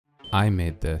I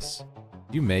made this.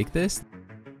 You make this?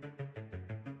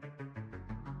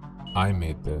 I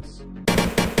made this.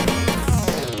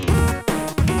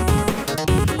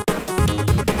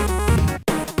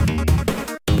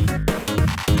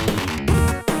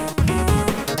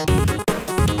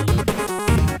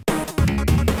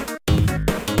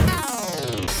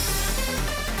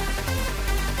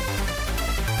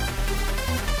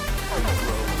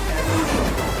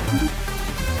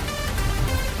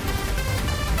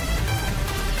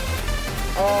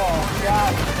 Oh,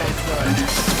 God, it tastes good.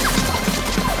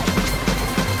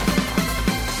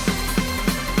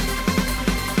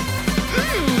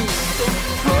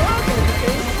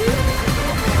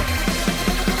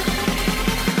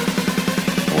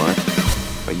 What?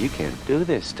 But you can't do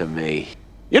this to me.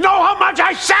 You know how much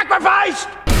I sacrificed?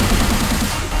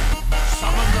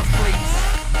 Summon the fleets.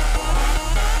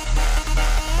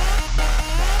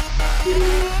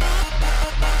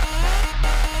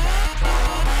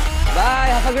 Bye,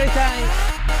 have a great time.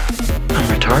 I'm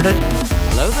retarded?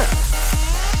 Hello there.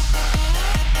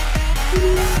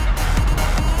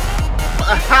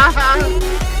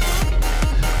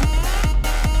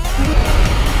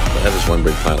 That is one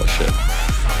big pile of shit.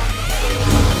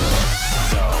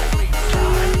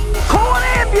 Call an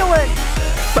ambulance!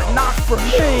 But not for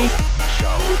me!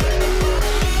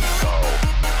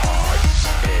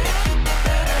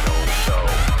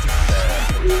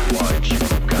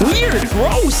 Weird,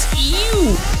 gross,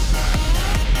 ew!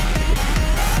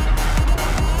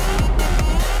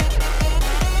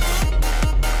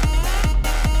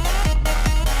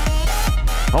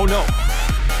 Oh no!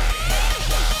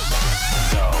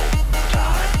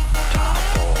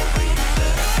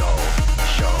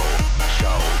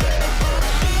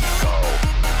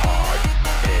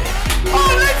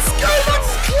 Oh, let's go!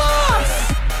 That's class!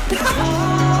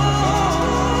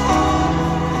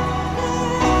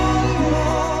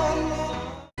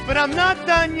 But I'm not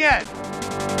done yet.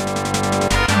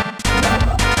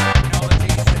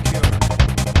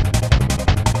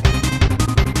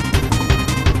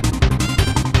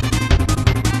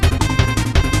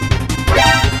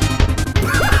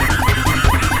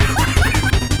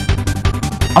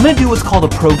 I'm gonna do what's called a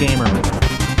pro gamer move.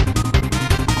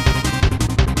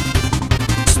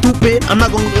 Stupid! I'm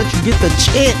not gonna let you get the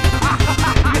chance!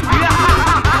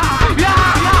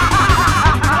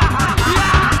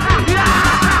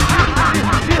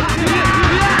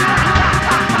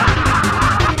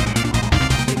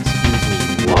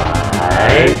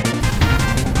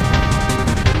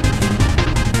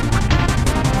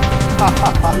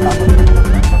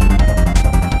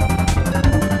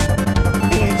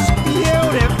 It's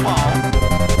beautiful.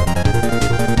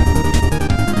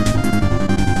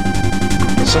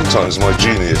 Sometimes my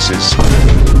genius is...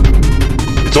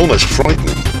 it's almost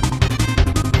frightening.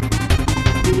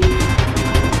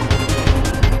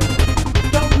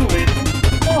 Don't do it!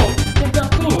 Oh, take that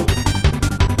food!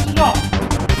 Stop!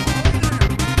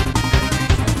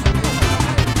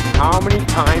 How many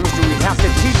times do we have to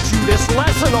teach you this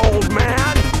lesson, old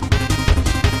man?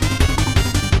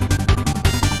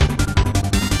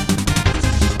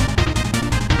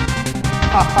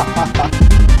 Ha ha ha ha.